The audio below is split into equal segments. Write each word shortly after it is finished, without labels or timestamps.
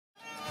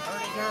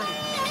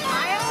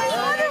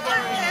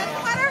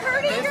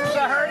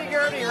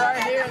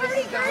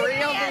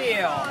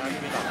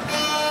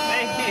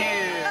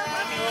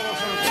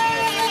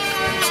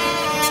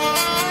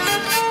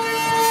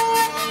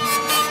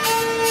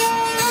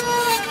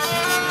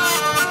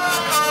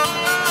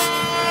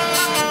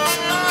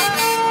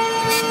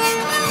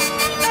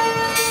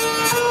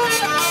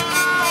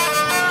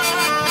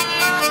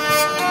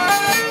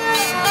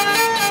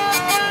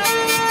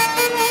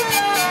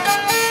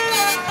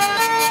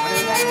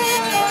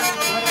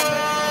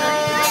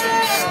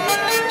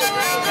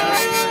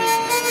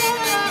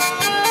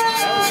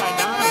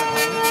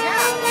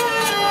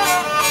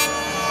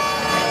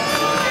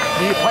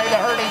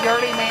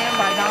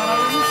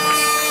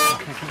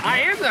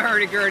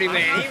Hurdy-Gurdy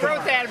Man. He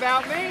wrote that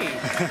about me.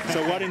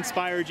 So what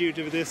inspired you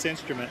to this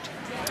instrument?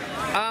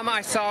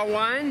 I saw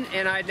one,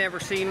 and I'd never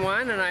seen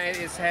one, and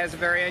it has a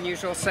very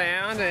unusual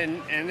sound,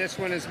 and this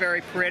one is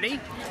very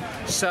pretty.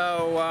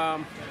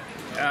 So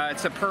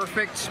it's a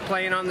perfect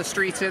playing on the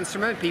streets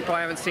instrument. People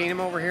haven't seen them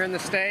over here in the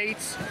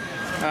States.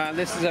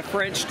 This is a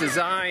French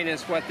design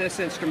is what this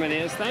instrument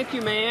is. Thank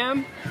you,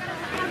 ma'am.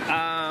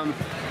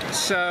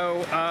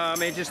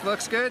 It just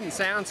looks good and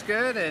sounds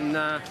good,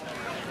 and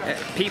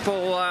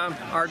people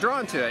are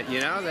drawn to it, you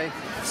know. They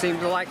seem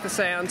to like the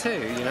sound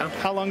too, you know.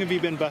 How long have you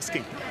been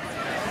busking?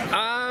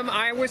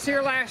 I was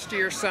here last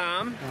year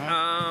some.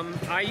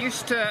 I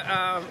used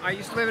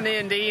to live in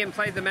Indy and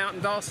played the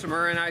mountain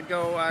dulcimer, and I'd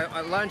go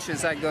at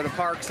lunches. I'd go to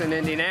parks in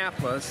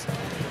Indianapolis.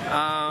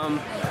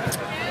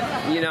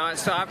 You know,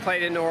 so I've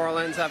played in New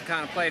Orleans. I've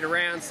kind of played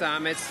around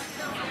some.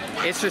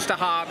 It's just a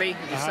hobby.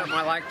 It's something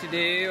I like to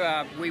do.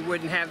 We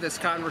wouldn't have this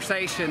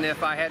conversation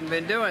if I hadn't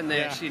been doing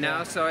this, you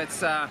know. So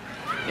it's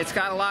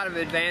got a lot of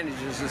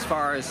advantages as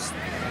far as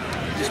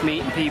just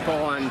meeting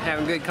people and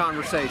having good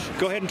conversation.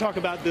 Go ahead and talk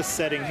about this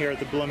setting here at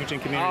the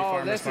Bloomington Community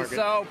Farmers Market. Oh, this is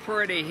so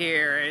pretty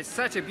here. It's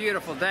such a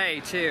beautiful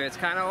day too. It's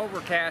kind of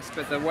overcast,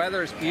 but the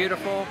weather is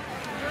beautiful.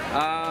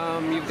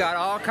 You've got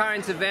all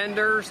kinds of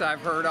vendors.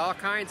 I've heard all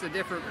kinds of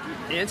different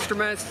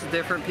instruments,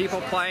 different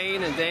people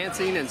playing and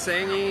dancing and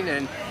singing,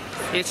 and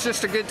it's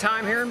just a good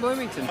time here in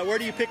Bloomington. Where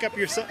do you pick up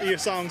your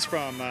songs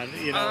from?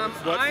 You know,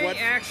 I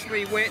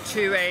actually went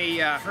to a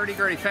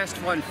Hurdy-Gurdy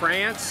festival in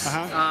France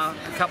a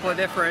couple of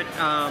different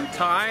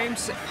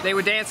times. They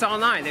would dance all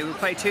night. They would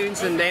play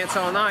tunes and dance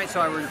all night,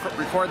 so I would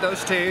record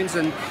those tunes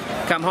and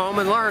come home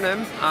and learn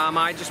them.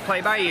 I just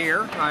play by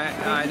ear.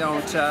 I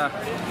don't,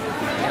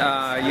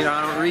 you know,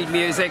 I don't read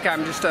music.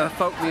 I'm just a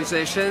folk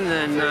musician,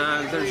 and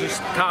they're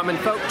just common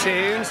folk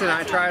tunes, and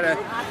I try to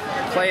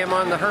play them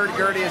on the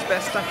Hurdy-Gurdy as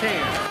best I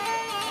can.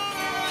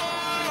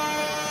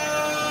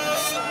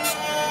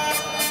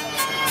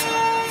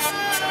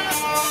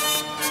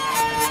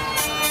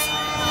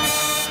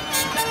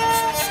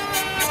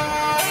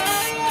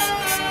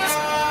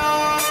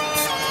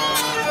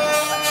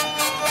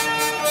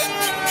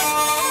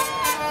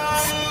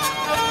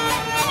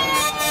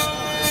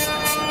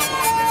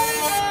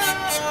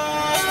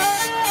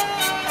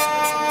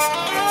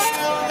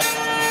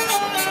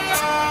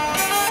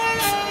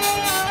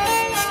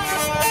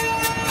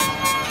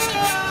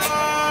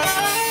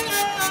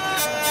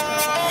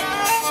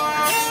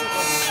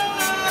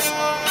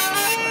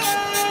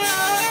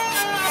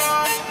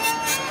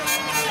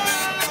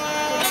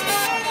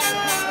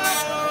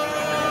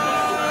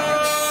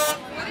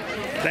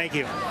 Thank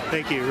you.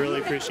 Thank you.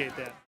 Really appreciate that.